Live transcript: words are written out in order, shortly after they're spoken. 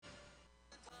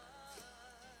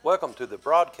Welcome to the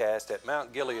broadcast at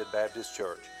Mount Gilead Baptist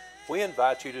Church. We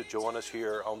invite you to join us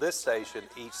here on this station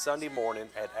each Sunday morning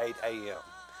at 8 a.m.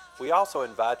 We also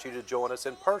invite you to join us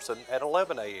in person at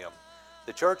 11 a.m.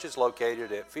 The church is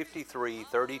located at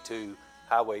 5332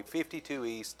 Highway 52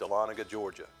 East, Dahlonega,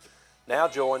 Georgia. Now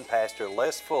join Pastor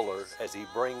Les Fuller as he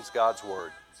brings God's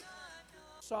Word.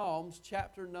 Psalms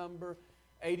chapter number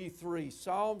 83.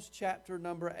 Psalms chapter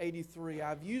number 83.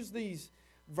 I've used these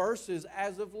verses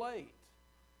as of late,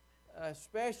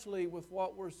 especially with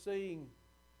what we're seeing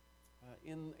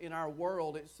in our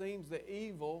world. It seems that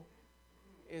evil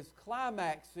is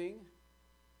climaxing,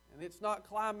 and it's not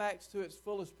climaxed to its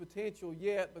fullest potential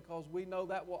yet, because we know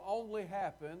that will only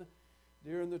happen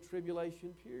during the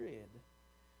tribulation period.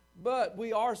 But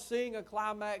we are seeing a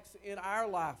climax in our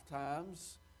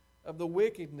lifetimes of the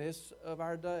wickedness of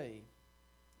our day.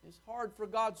 It's hard for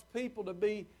God's people to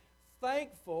be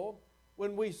thankful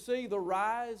when we see the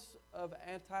rise of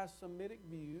anti-Semitic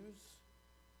views,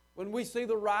 when we see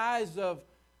the rise of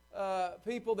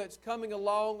people that's coming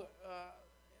along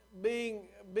being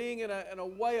in a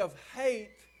way of hate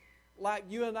like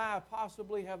you and I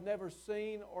possibly have never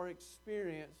seen or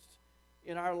experienced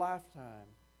in our lifetime.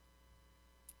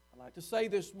 I'd like to say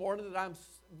this morning that I'm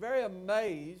very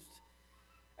amazed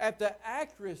at the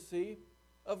accuracy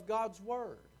of God's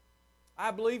Word.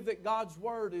 I believe that God's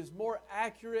Word is more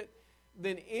accurate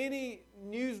than any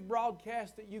news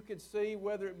broadcast that you could see,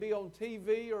 whether it be on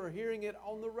TV or hearing it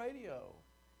on the radio.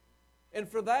 And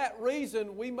for that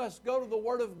reason, we must go to the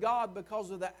Word of God because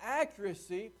of the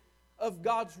accuracy of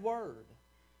God's Word.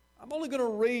 I'm only going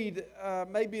to read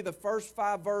maybe the first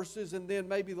 5 verses and then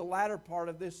maybe the latter part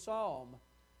of this psalm.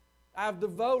 I've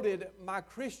devoted my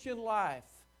Christian life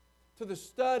to the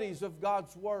studies of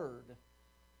God's Word.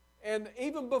 And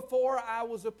even before I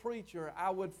was a preacher, I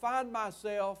would find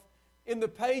myself in the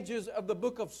pages of the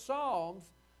book of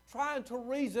Psalms trying to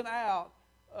reason out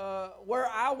where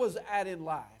I was at in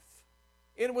life.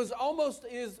 It was almost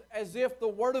as if the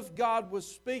Word of God was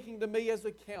speaking to me as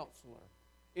a counselor,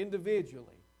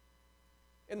 individually.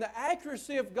 And the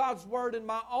accuracy of God's Word in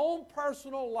my own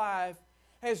personal life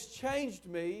has changed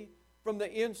me from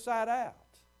the inside out.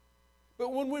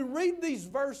 But when we read these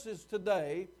verses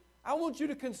today, I want you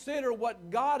to consider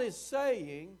what God is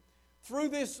saying through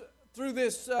this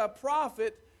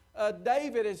prophet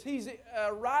David as he's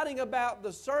writing about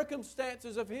the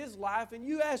circumstances of his life, and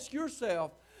you ask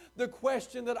yourself the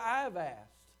question that I have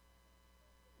asked.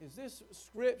 Is this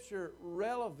scripture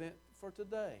relevant for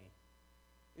today?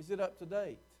 Is it up to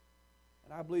date?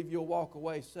 And I believe you'll walk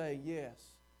away saying yes,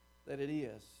 that it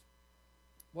is.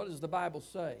 What does the Bible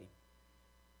say?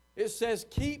 It says,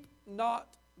 "Keep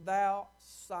not thou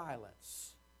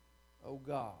silence, O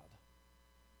God.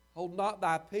 Hold not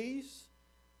thy peace,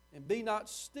 and be not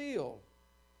still,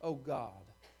 O God.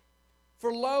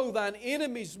 For lo, thine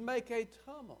enemies make a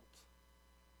tumult,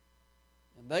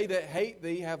 and they that hate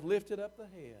thee have lifted up the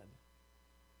head.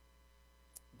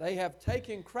 They have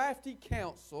taken crafty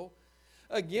counsel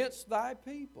against thy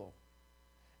people,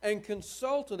 and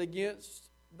consulted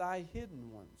against thy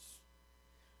hidden ones.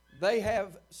 They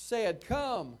have said,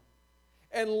 Come,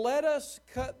 and let us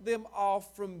cut them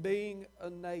off from being a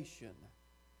nation,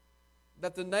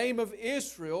 that the name of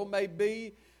Israel may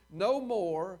be no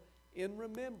more in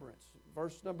remembrance."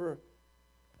 Verse number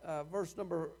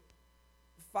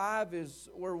 5 is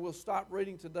where we'll stop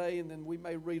reading today, and then we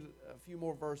may read a few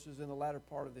more verses in the latter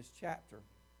part of this chapter.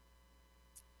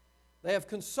 They have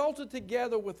consulted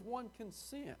together with one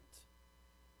consent,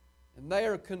 and they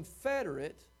are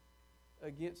confederate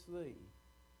against thee.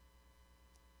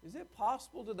 Is it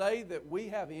possible today that we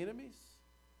have enemies?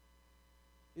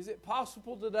 Is it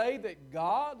possible today that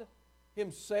God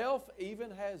Himself even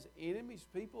has enemies,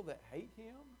 people that hate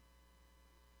Him?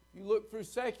 If you look through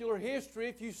secular history,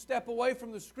 if you step away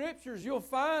from the Scriptures, you'll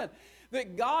find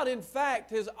that God, in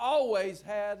fact, has always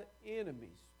had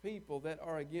enemies, people that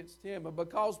are against Him. And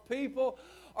because people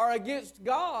are against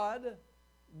God,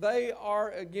 they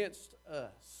are against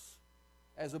us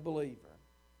as a believer.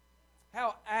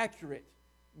 How accurate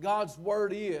God's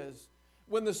Word is.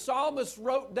 When the psalmist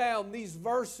wrote down these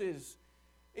verses,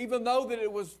 even though that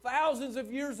it was thousands of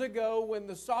years ago when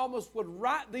the psalmist would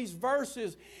write these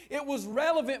verses, it was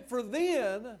relevant for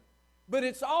then, but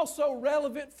it's also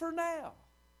relevant for now.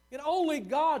 And only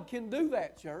God can do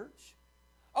that, church.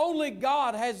 Only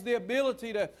God has the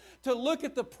ability to look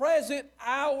at the present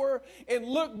hour and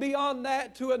look beyond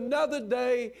that to another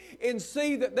day and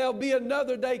see that there'll be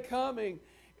another day coming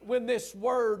when this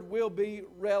word will be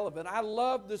relevant. I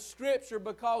love the Scripture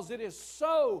because it is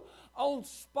so on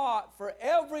spot for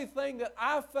everything that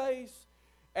I face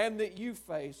and that you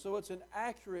face. So it's an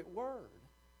accurate word.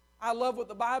 I love what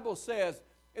the Bible says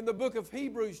in the book of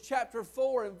Hebrews chapter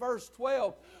 4 and verse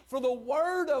 12. For the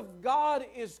Word of God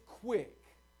is quick.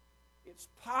 It's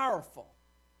powerful.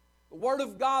 The Word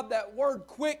of God, that word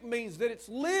quick means that it's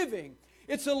living.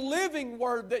 It's a living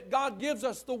Word that God gives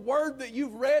us. The Word that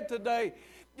you've read today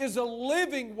is a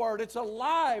living Word. It's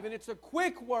alive and it's a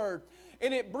quick Word.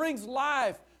 And it brings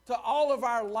life to all of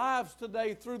our lives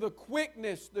today through the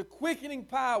quickness, the quickening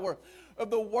power of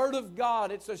the Word of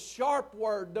God. It's a sharp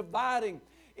Word dividing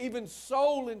even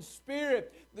soul and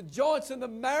spirit, the joints and the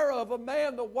marrow of a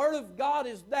man. The Word of God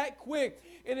is that quick.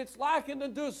 And it's likened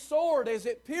unto a sword. As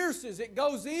it pierces, it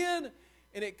goes in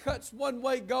and it cuts one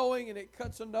way going and it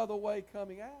cuts another way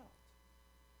coming out.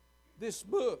 This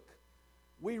book,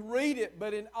 we read it,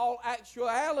 but in all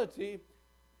actuality,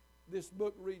 this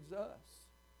book reads us.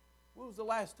 When was the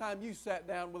last time you sat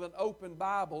down with an open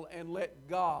Bible and let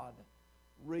God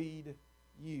read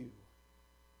you?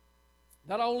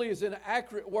 Not only is it an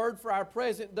accurate word for our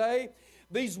present day,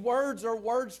 these words are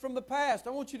words from the past.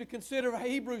 I want you to consider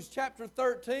Hebrews chapter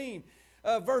 13,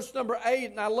 verse number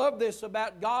 8. And I love this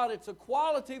about God. It's a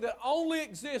quality that only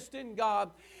exists in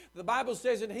God. The Bible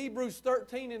says in Hebrews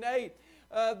 13 and 8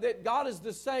 that God is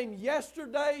the same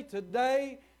yesterday,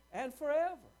 today, and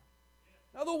forever.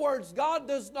 In other words, God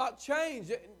does not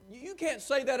change. You can't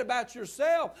say that about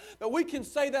yourself, but we can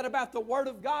say that about the Word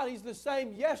of God. He's the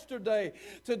same yesterday,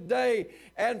 today,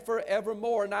 and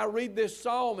forevermore. And I read this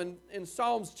psalm in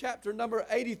Psalms chapter number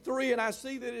 83, and I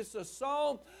see that it's a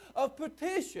psalm of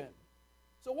petition.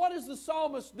 So what is the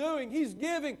psalmist doing? He's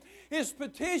giving his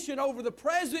petition over the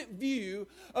present view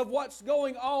of what's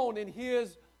going on in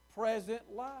his present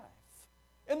life.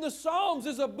 And the Psalms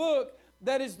is a book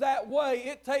that is that way.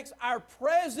 It takes our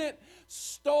present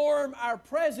storm, our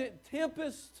present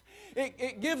tempest,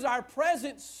 it gives our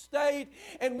present state,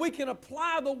 and we can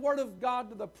apply the Word of God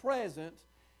to the present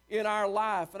in our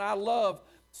life. And I love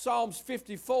Psalms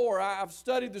 54. I've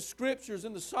studied the Scriptures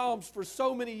in the Psalms for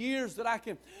so many years that I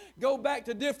can go back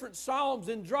to different Psalms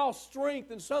and draw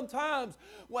strength. And sometimes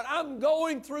when I'm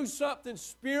going through something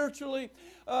spiritually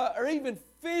or even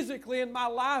physically in my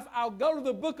life, I'll go to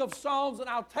the book of Psalms and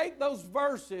I'll take those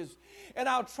verses and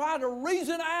I'll try to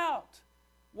reason out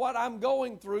what I'm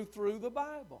going through the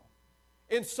Bible.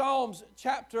 In Psalms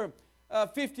chapter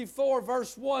 54,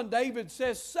 verse 1, David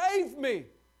says, "Save me.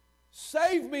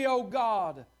 Save me, O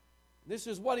God." This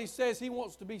is what he says he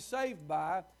wants to be saved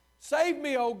by. "Save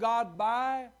me, O God,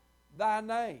 by thy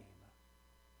name."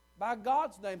 By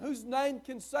God's name. Whose name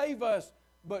can save us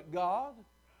but God?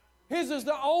 His is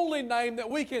the only name that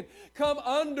we can come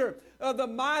under the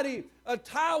mighty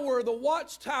tower, the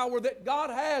watchtower that God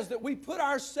has, that we put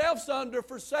ourselves under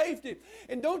for safety.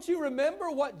 And don't you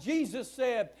remember what Jesus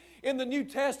said in the New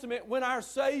Testament when our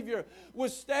Savior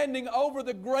was standing over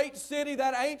the great city,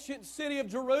 that ancient city of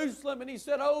Jerusalem, and He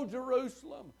said, "Oh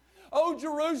Jerusalem,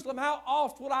 how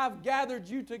oft would I have gathered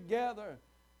you together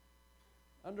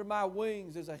under my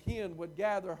wings as a hen would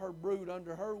gather her brood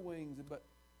under her wings, but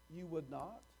you would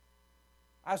not."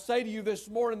 I say to you this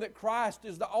morning that Christ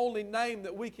is the only name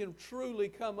that we can truly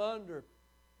come under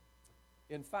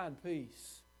and find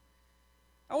peace.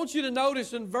 I want you to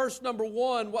notice in verse number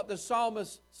 1 what the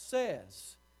psalmist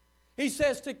says. He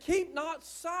says, "To keep not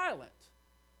silent."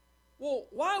 Well,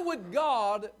 why would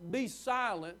God be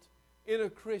silent in a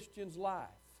Christian's life?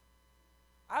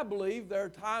 I believe there are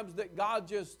times that God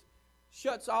just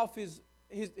shuts off His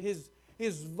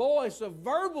voice of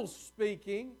verbal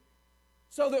speaking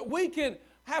so that we can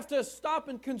have to stop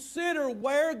and consider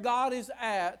where God is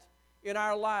at in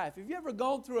our life. Have you ever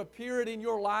gone through a period in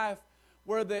your life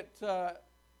where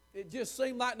it just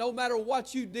seemed like no matter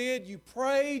what you did, you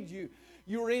prayed,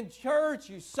 you were in church,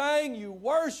 you sang, you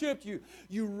worshiped,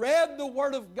 you read the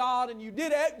Word of God, and you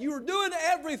were doing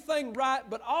everything right,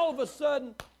 but all of a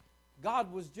sudden,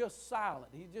 God was just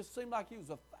silent. He just seemed like He was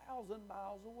 1,000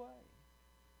 miles away.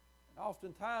 And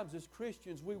oftentimes as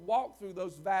Christians, we walk through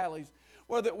those valleys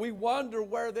where that we wonder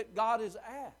where that God is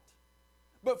at.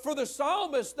 But for the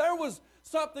psalmist, there was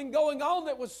something going on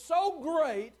that was so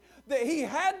great that he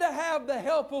had to have the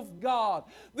help of God,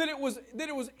 that it was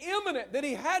imminent, that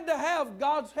he had to have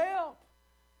God's help.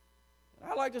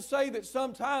 And I like to say that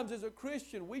sometimes as a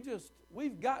Christian,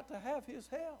 we've got to have His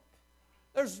help.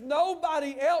 There's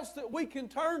nobody else that we can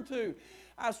turn to.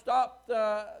 I stopped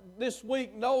this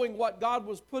week knowing what God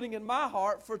was putting in my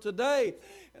heart for today.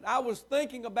 And I was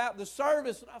thinking about the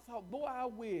service, and I thought, boy, I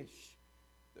wish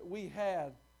that we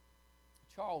had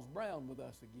Charles Brown with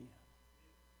us again.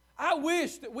 I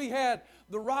wish that we had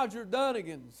the Roger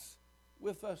Dunnigans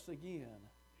with us again.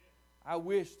 I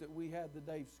wish that we had the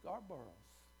Dave Scarboroughs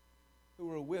who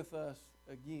were with us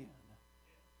again.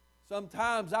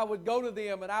 Sometimes I would go to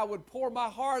them and I would pour my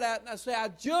heart out and I say, I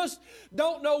just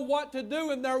don't know what to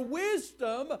do. And their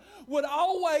wisdom would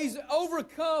always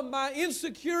overcome my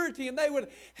insecurity, and they would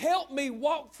help me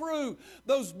walk through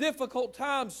those difficult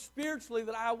times spiritually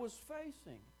that I was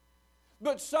facing.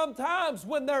 But sometimes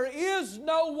when there is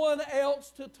no one else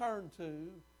to turn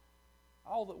to,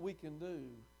 all that we can do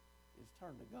is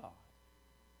turn to God.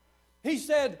 He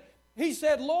said,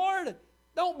 Lord,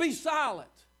 don't be silent.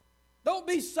 Don't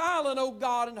be silent, O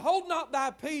God, and hold not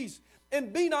thy peace,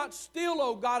 and be not still,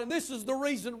 O God. And this is the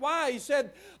reason why. He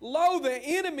said, lo, the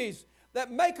enemies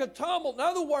that make a tumult. In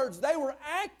other words, they were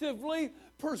actively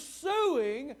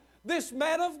pursuing this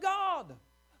man of God.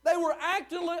 They were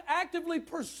actively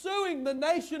pursuing the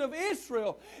nation of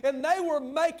Israel, and they were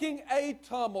making a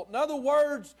tumult. In other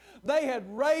words, they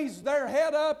had raised their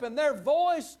head up, and their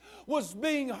voice was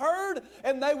being heard,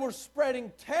 and they were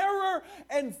spreading terror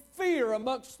and fear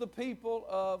amongst the people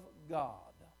of God.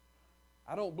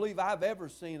 I don't believe I've ever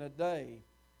seen a day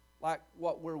like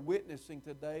what we're witnessing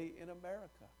today in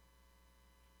America.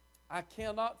 I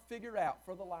cannot figure out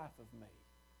for the life of me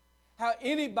how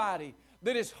anybody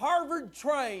that is Harvard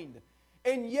trained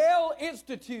and Yale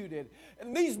instituted,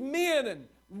 and these men and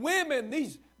women,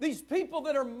 these people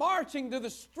that are marching to the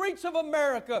streets of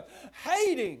America,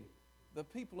 hating the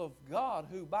people of God,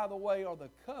 who, by the way, are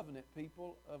the covenant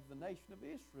people of the nation of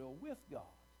Israel with God.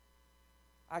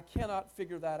 I cannot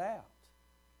figure that out.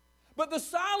 But the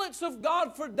silence of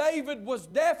God for David was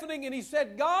deafening, and he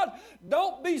said, God,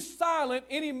 don't be silent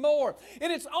anymore.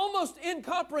 And it's almost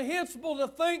incomprehensible to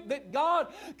think that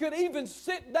God could even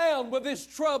sit down with this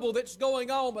trouble that's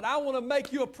going on. But I want to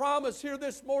make you a promise here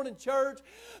this morning, church,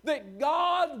 that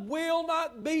God will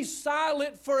not be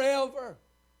silent forever.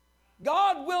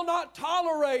 God will not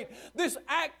tolerate this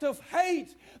act of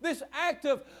hate, this act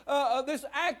of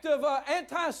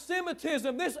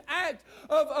anti-Semitism, this act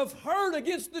of hurt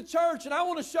against the church. And I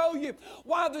want to show you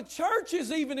why the church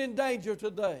is even in danger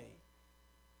today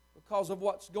because of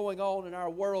what's going on in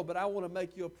our world. But I want to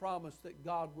make you a promise that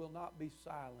God will not be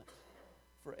silent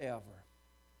forever.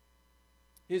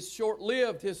 His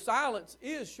silence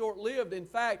is short-lived. In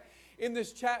fact, in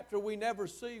this chapter, we never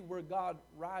see where God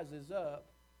rises up.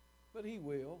 But He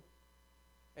will,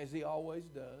 as He always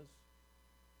does.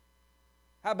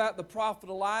 How about the prophet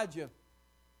Elijah?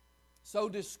 So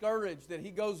discouraged that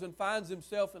he goes and finds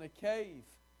himself in a cave.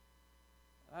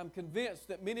 I'm convinced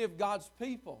that many of God's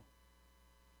people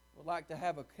would like to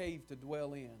have a cave to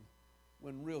dwell in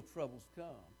when real troubles come.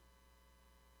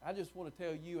 I just want to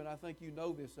tell you, and I think you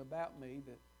know this about me,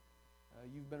 that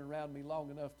you've been around me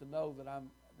long enough to know that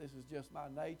this is just my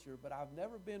nature, but I've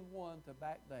never been one to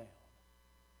back down.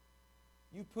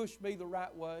 You push me the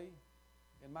right way,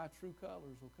 and my true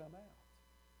colors will come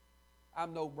out.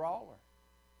 I'm no brawler.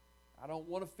 I don't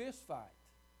want a fist fight.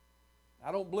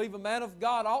 I don't believe a man of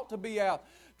God ought to be out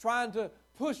trying to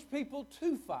push people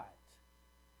to fight.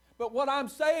 But what I'm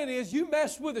saying is, you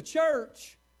mess with a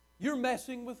church, you're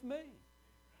messing with me.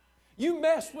 You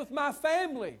mess with my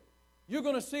family, you're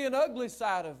going to see an ugly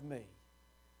side of me.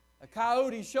 A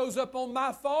coyote shows up on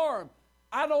my farm.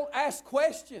 I don't ask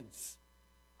questions.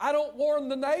 I don't warn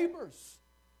the neighbors.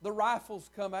 The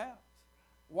rifles come out.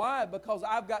 Why? Because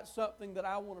I've got something that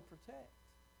I want to protect.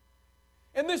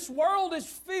 And this world is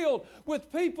filled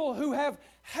with people who have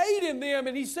hate in them.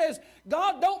 And he says,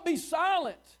 God, don't be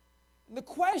silent. And the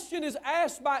question is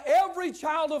asked by every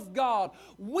child of God,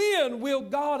 when will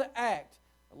God act?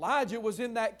 Elijah was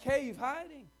in that cave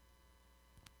hiding.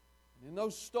 And in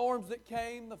those storms that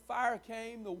came, the fire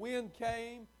came, the wind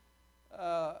came,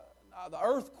 the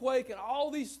earthquake, and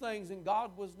all these things, and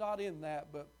God was not in that,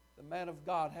 but the man of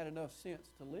God had enough sense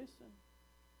to listen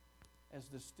as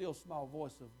the still small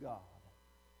voice of God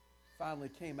finally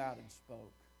came out and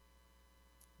spoke.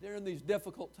 During these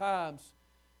difficult times,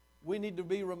 we need to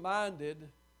be reminded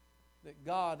that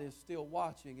God is still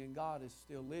watching and God is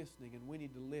still listening, and we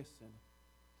need to listen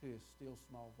to His still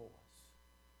small voice.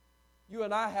 You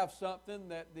and I have something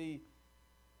that the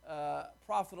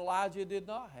prophet Elijah did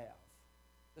not have,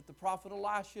 that the prophet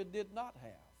Elisha did not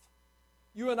have.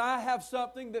 You and I have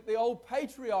something that the old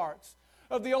patriarchs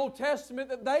of the Old Testament,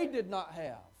 that they did not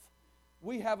have.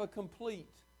 We have a complete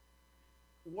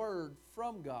word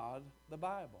from God, the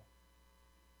Bible.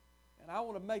 And I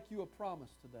want to make you a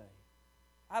promise today.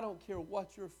 I don't care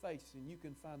what you're facing, you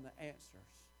can find the answers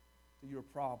to your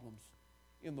problems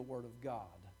in the Word of God.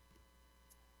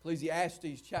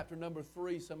 Ecclesiastes chapter number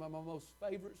 3, some of my most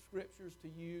favorite scriptures to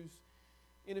use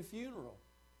in a funeral.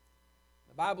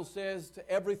 The Bible says, to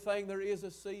everything there is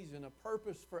a season, a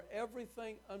purpose for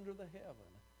everything under the heaven.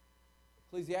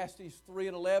 Ecclesiastes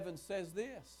 3:11 says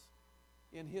this,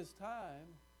 in His time,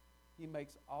 He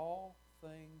makes all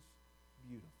things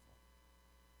beautiful.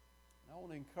 And I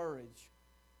want to encourage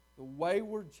the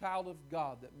wayward child of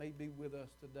God that may be with us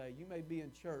today. You may be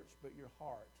in church, but your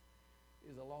heart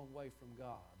is a long way from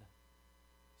God.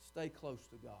 Stay close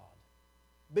to God.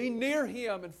 Be near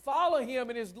Him and follow Him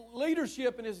in His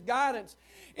leadership and His guidance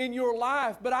in your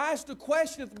life. But I asked a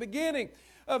question at the beginning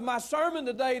of my sermon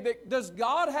today, that does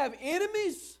God have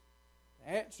enemies?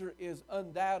 The answer is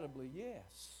undoubtedly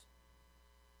yes.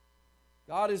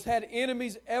 God has had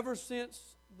enemies ever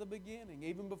since the beginning.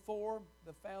 Even before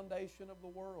the foundation of the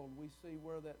world, we see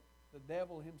where that the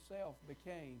devil himself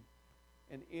became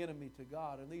an enemy to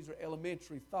God. And these are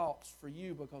elementary thoughts for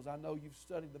you, because I know you've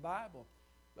studied the Bible.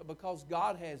 But because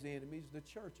God has enemies, the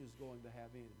church is going to have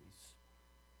enemies.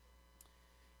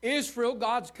 Israel,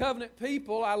 God's covenant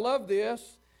people, I love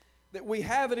this, that we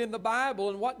have it in the Bible.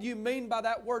 And what do you mean by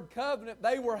that word covenant?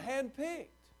 They were handpicked,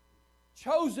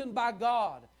 chosen by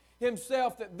God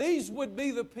Himself, that these would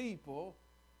be the people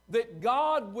that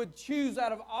God would choose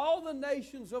out of all the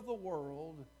nations of the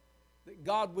world, that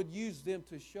God would use them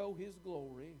to show His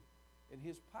glory and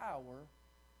His power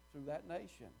through that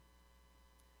nation.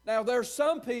 Now, there are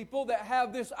some people that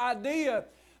have this idea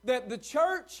that the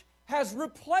church has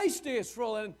replaced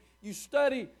Israel, and you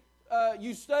study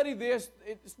this.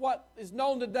 It's what is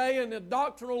known today in the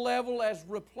doctrinal level as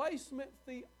replacement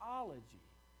theology.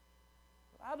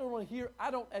 But I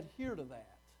don't adhere to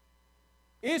that.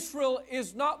 Israel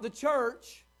is not the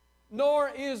church, nor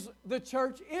is the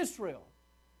church Israel.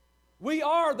 We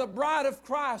are the bride of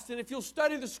Christ, and if you'll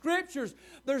study the Scriptures,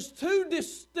 there's two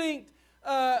distinct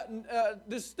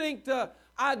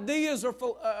ideas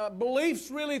or beliefs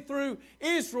really through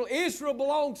Israel. Israel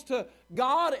belongs to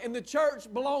God, and the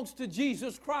church belongs to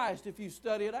Jesus Christ, if you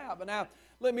study it out. But now,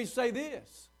 let me say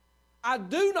this. I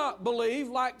do not believe,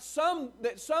 like some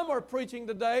are preaching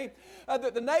today,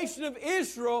 that the nation of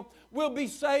Israel will be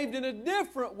saved in a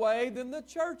different way than the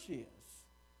church is.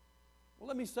 Well,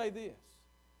 let me say this.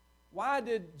 Why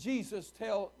did Jesus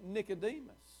tell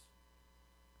Nicodemus,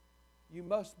 you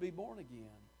must be born again?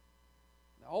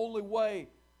 The only way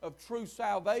of true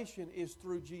salvation is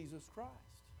through Jesus Christ.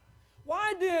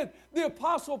 Why did the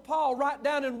Apostle Paul write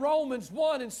down in Romans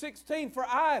 1:16, for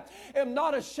I am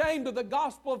not ashamed of the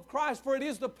gospel of Christ, for it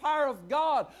is the power of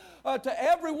God to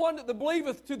everyone that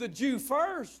believeth, to the Jew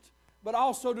first, but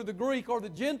also to the Greek or the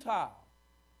Gentile.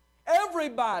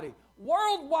 Everybody,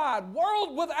 worldwide,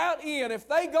 world without end, if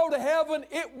they go to heaven,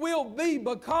 it will be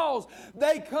because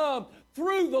they come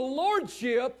through the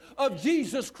lordship of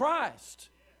Jesus Christ.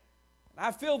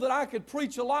 I feel that I could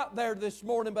preach a lot there this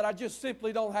morning, but I just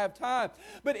simply don't have time.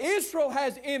 But Israel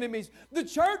has enemies. The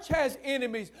church has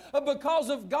enemies because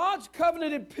of God's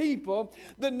covenanted people,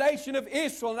 the nation of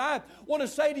Israel. And I want to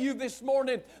say to you this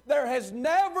morning, there has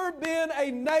never been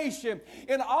a nation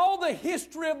in all the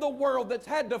history of the world that's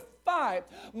had to fight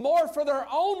more for their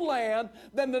own land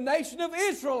than the nation of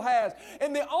Israel has.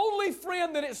 And the only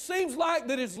friend that it seems like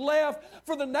that is left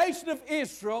for the nation of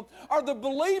Israel are the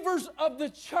believers of the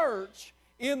church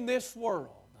in this world.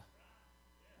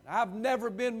 And I've never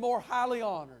been more highly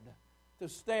honored to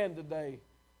stand today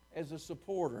as a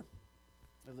supporter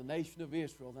of the nation of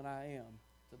Israel than I am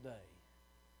today.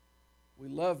 We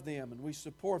love them and we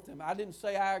support them. I didn't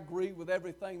say I agree with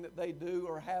everything that they do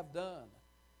or have done,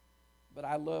 but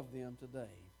I love them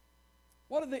today.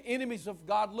 What do the enemies of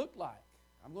God look like?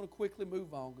 I'm going to quickly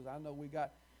move on because I know we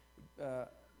got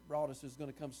Broadus is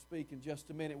going to come speak in just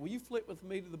a minute. Will you flip with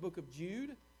me to the book of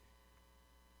Jude?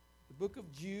 The book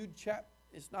of Jude,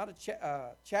 it's not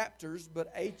chapters, but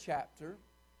a chapter.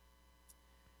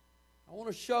 I want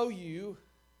to show you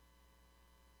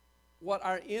what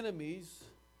our enemies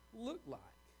look like.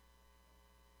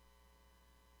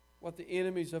 What the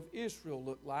enemies of Israel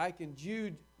look like. In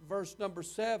Jude, verse number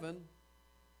 7,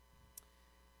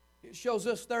 it shows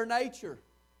us their nature.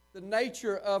 The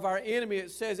nature of our enemy.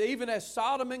 It says, even as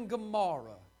Sodom and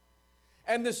Gomorrah,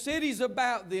 and the cities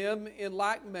about them in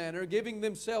like manner, giving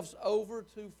themselves over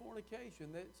to fornication.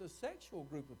 It's a sexual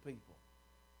group of people.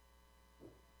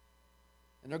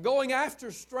 And they're going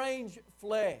after strange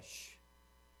flesh.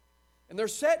 And they're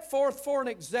set forth for an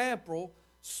example,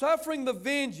 suffering the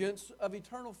vengeance of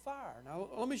eternal fire. Now,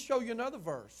 let me show you another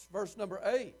verse. Verse number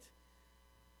 8.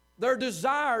 Their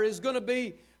desire is going to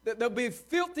be that they'll be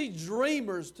filthy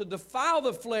dreamers to defile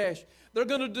the flesh. They're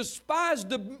going to despise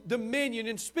dominion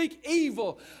and speak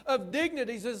evil of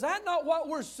dignities. Is that not what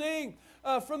we're seeing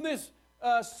from this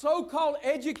so-called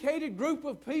educated group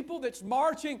of people that's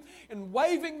marching and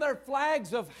waving their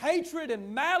flags of hatred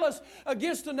and malice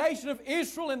against the nation of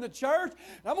Israel and the church.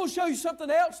 And I'm going to show you something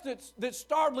else that's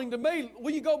startling to me.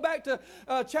 Will you go back to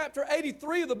chapter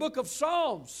 83 of the book of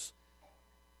Psalms?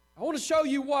 I want to show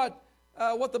you what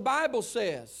the Bible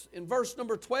says in verse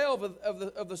number 12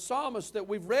 of the psalmist that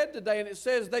we've read today. And it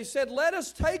says, they said, let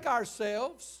us take to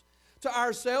ourselves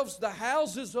the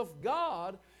houses of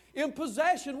God in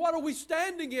possession. What are we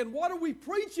standing in? What are we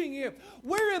preaching in?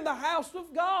 We're in the house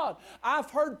of God.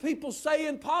 I've heard people say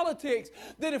in politics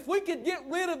that if we could get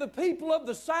rid of the people of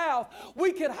the South,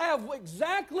 we could have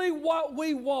exactly what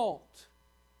we want.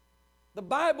 The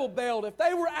Bible Belt, if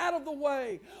they were out of the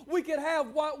way, we could have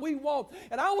what we want.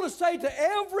 And I want to say to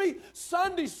every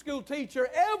Sunday school teacher,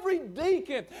 every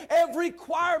deacon, every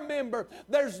choir member,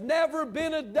 there's never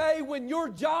been a day when your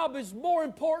job is more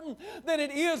important than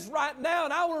it is right now.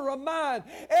 And I want to remind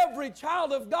every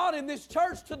child of God in this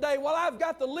church today, while I've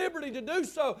got the liberty to do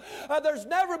so, there's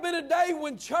never been a day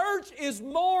when church is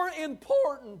more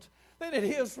important than it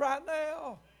is right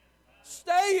now.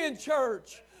 Stay in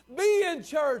church. Be in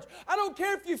church. I don't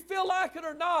care if you feel like it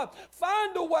or not.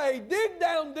 Find a way. Dig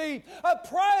down deep.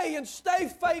 Pray and stay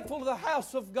faithful to the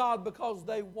house of God, because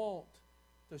they want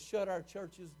to shut our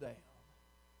churches down.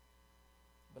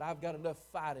 But I've got enough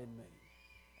fight in me,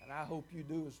 and I hope you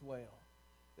do as well,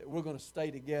 that we're going to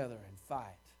stay together and fight.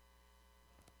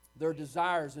 Their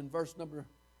desires in verse number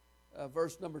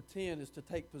 10 is to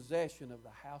take possession of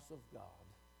the house of God.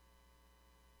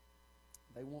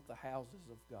 They want the houses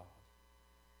of God.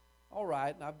 All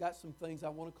right, and I've got some things I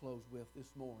want to close with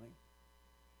this morning.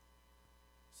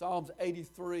 Psalms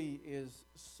 83 is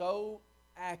so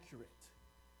accurate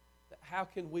that how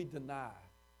can we deny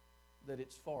that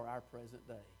it's for our present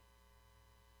day?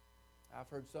 I've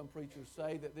heard some preachers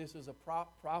say that this is a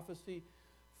prophecy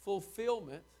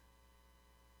fulfillment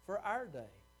for our day,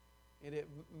 and it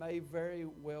may very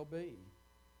well be.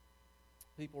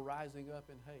 People rising up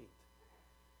in hate.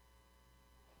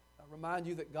 I remind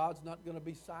you that God's not going to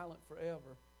be silent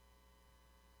forever.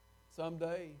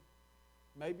 Someday,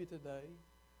 maybe today,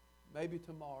 maybe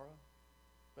tomorrow,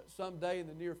 but someday in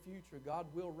the near future, God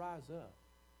will rise up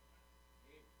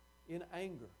in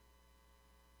anger.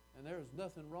 And there is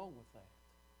nothing wrong with that.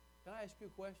 Can I ask you a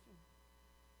question?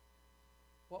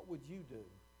 What would you do?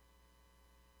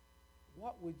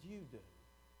 What would you do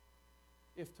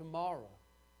if tomorrow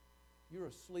you're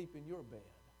asleep in your bed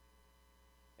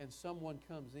and someone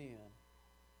comes in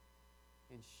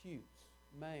and shoots,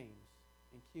 maims,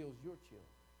 and kills your children?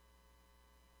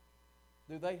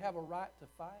 Do they have a right to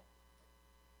fight?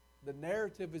 The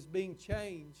narrative is being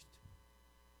changed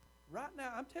right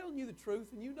now. I'm telling you the truth,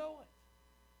 and you know it.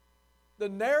 The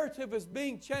narrative is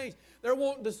being changed. They're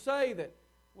wanting to say that,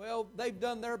 well, they've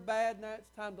done their bad, now it's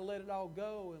time to let it all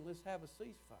go and let's have a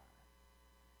ceasefire.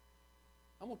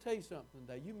 I'm going to tell you something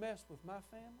today. You mess with my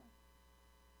family,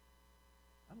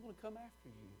 I'm going to come after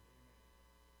you.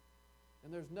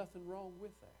 And there's nothing wrong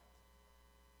with that.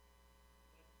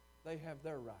 They have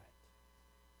their right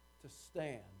to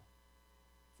stand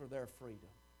for their freedom,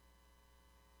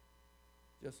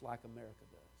 just like America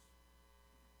does.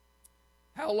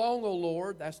 How long, O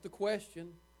Lord? That's the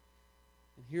question.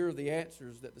 And here are the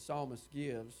answers that the psalmist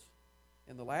gives.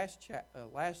 In the last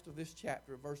of this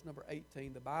chapter, verse number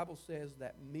 18, the Bible says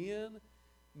that men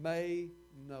may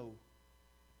know.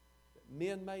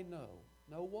 Men may know.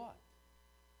 Know what?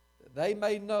 That they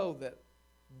may know that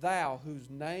thou, whose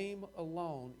name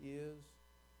alone is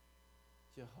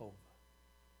Jehovah.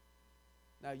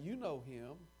 Now you know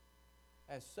him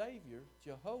as Savior,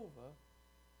 Jehovah,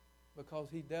 because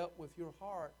he dealt with your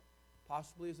heart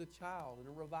possibly as a child in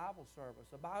a revival service,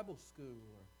 a Bible school,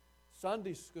 or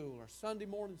Sunday school, or Sunday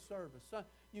morning service.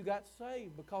 You got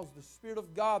saved because the Spirit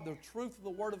of God, the truth of the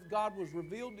Word of God was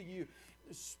revealed to you.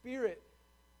 The Spirit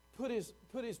put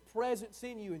his presence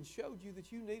in you and showed you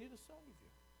that you needed a Savior.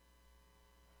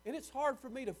 And it's hard for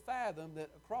me to fathom that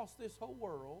across this whole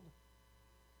world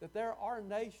that there are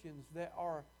nations that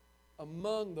are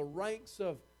among the ranks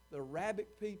of the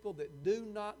Arabic people that do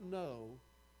not know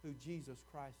who Jesus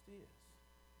Christ is.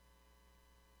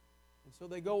 And so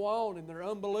they go on in their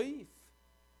unbelief.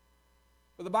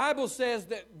 But the Bible says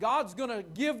that God's going to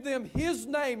give them His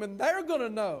name, and they're going to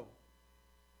know.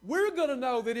 We're going to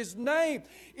know that His name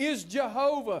is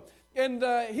Jehovah. And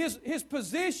His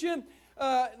position,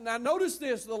 now notice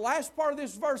this, the last part of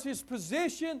this verse, His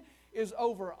position is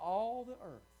over all the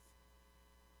earth.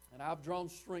 And I've drawn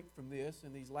strength from this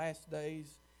in these last days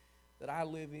that I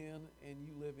live in and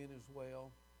you live in as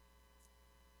well.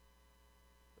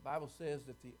 The Bible says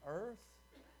that the earth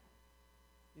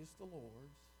is the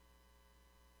Lord's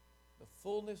the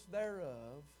fullness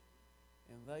thereof,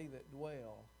 and they that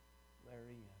dwell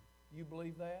therein. You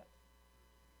believe that?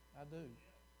 I do.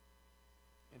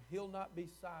 And He'll not be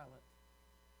silent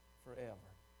forever.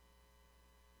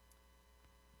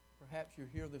 Perhaps you're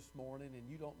here this morning and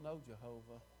you don't know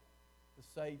Jehovah, the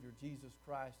Savior, Jesus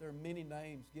Christ. There are many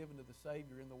names given to the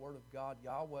Savior in the Word of God.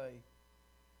 Yahweh,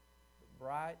 the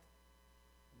bright,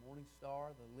 the morning star,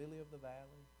 the lily of the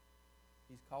valley.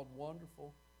 He's called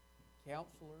Wonderful,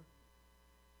 Counselor,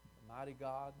 the Mighty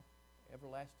God,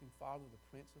 Everlasting Father, the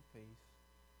Prince of Peace.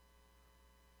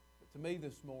 But to me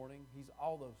this morning, He's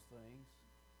all those things.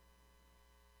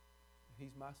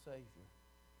 He's my Savior.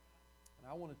 And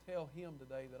I want to tell Him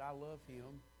today that I love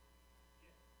Him.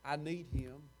 I need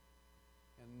Him.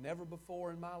 And never before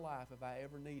in my life have I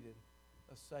ever needed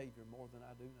a Savior more than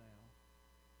I do now.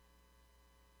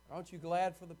 Aren't you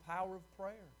glad for the power of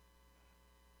prayer?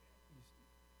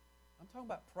 I'm talking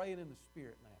about praying in the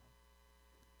Spirit now.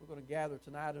 We're going to gather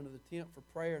tonight under the tent for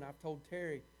prayer, and I've told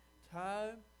Terry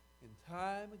time and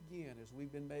time again as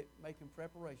we've been making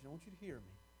preparation. I want you to hear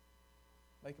me.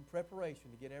 Making preparation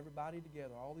to get everybody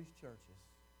together, all these churches.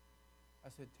 I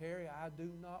said, Terry, I do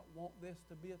not want this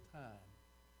to be a time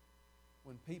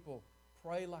when people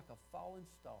pray like a falling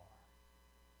star.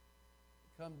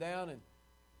 They come down and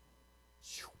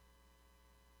in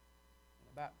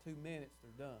about 2 minutes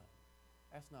they're done.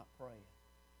 That's not praying.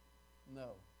 No.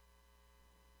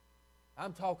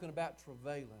 I'm talking about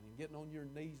travailing and getting on your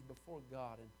knees before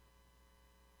God. And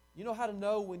you know how to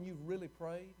know when you've really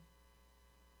prayed?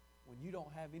 When you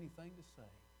don't have anything to say.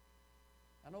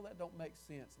 I know that don't make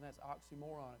sense and that's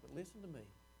oxymoronic, but listen to me.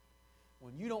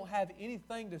 When you don't have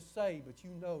anything to say, but you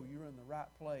know you're in the right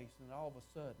place, and all of a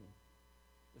sudden,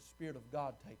 the Spirit of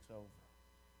God takes over.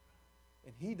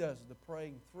 And He does the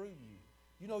praying through you.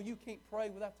 You know you can't pray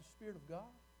without the Spirit of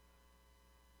God.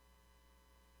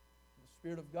 The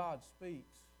Spirit of God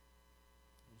speaks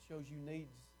and shows you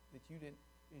needs that you didn't,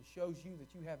 and shows you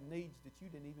that you have needs that you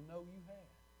didn't even know you had.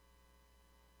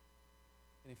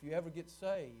 And if you ever get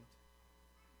saved,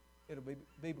 it'll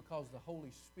be because the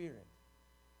Holy Spirit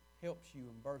helps you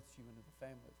and births you into the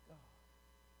family of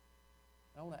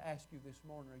God. I want to ask you this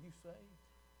morning, are you saved?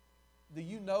 Do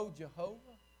you know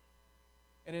Jehovah?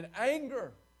 And in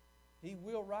anger, He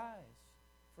will rise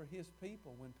for His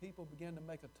people when people begin to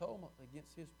make a tumult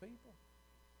against His people.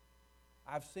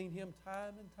 I've seen Him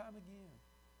time and time again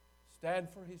stand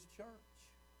for His church.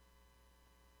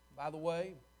 By the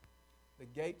way, the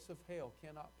gates of hell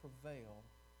cannot prevail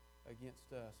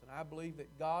against us. And I believe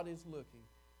that God is looking.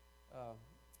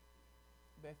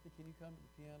 Bethany, can you come to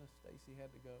the piano? Stacy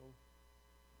had to go.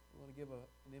 We want to give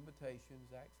an invitation.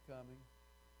 Zach's coming.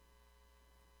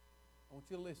 I want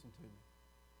you to listen to me.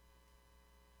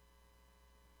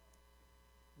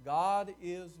 God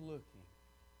is looking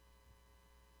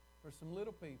for some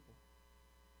little people.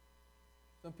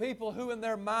 Some people who in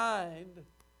their mind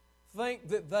think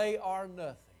that they are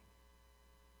nothing.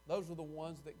 Those are the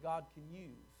ones that God can use.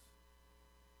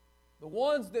 The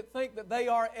ones that think that they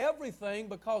are everything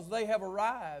because they have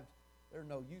arrived, they're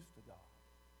no use to God.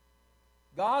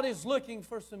 God is looking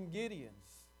for some Gideons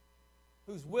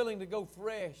who's willing to go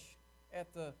fresh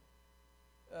at the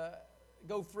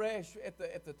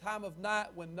time of night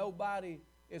when nobody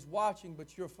is watching,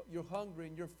 but you're hungry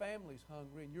and your family's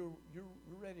hungry and you're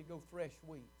ready to go fresh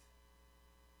wheat.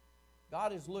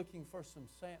 God is looking for some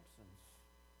Samsons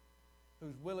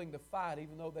who's willing to fight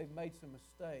even though they've made some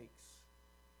mistakes,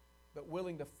 but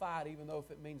willing to fight even though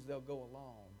if it means they'll go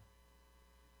alone.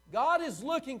 God is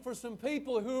looking for some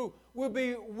people who will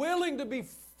be willing to be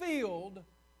filled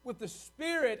with the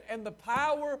Spirit and the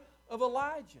power of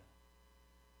Elijah.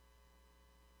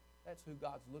 That's who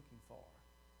God's looking for.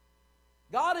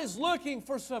 God is looking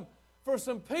for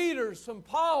some Peters, some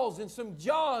Pauls, and some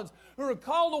Johns who are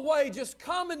called away, just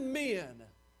common men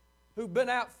who've been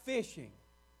out fishing.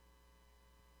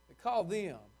 They call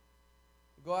them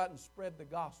to go out and spread the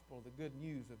gospel, the good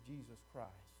news of Jesus Christ.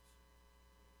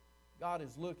 God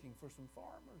is looking for some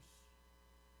farmers.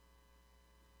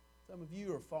 Some of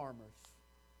you are farmers.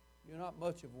 You're not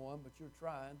much of one, but you're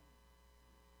trying,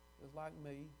 just like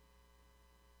me.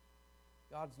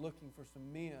 God's looking for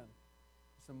some men,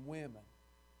 some women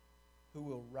who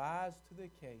will rise to the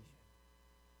occasion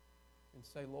and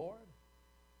say, Lord,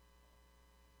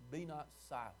 be not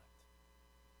silent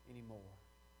anymore.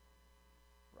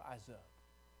 Rise up.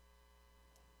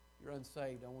 If you're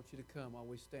unsaved, I want you to come while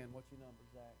we stand. What's your number,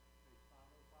 Zach?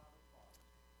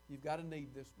 You've got a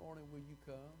need this morning. Will you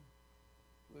come?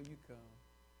 Will you come?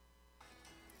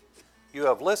 You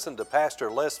have listened to Pastor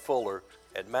Les Fuller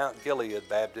at Mount Gilead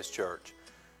Baptist Church.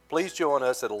 Please join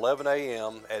us at 11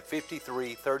 a.m. at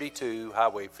 5332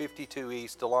 Highway 52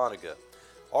 East, Dahlonega,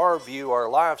 or view our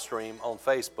live stream on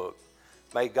Facebook.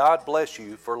 May God bless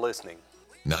you for listening.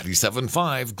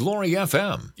 97.5 Glory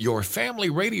FM, your family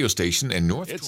radio station in North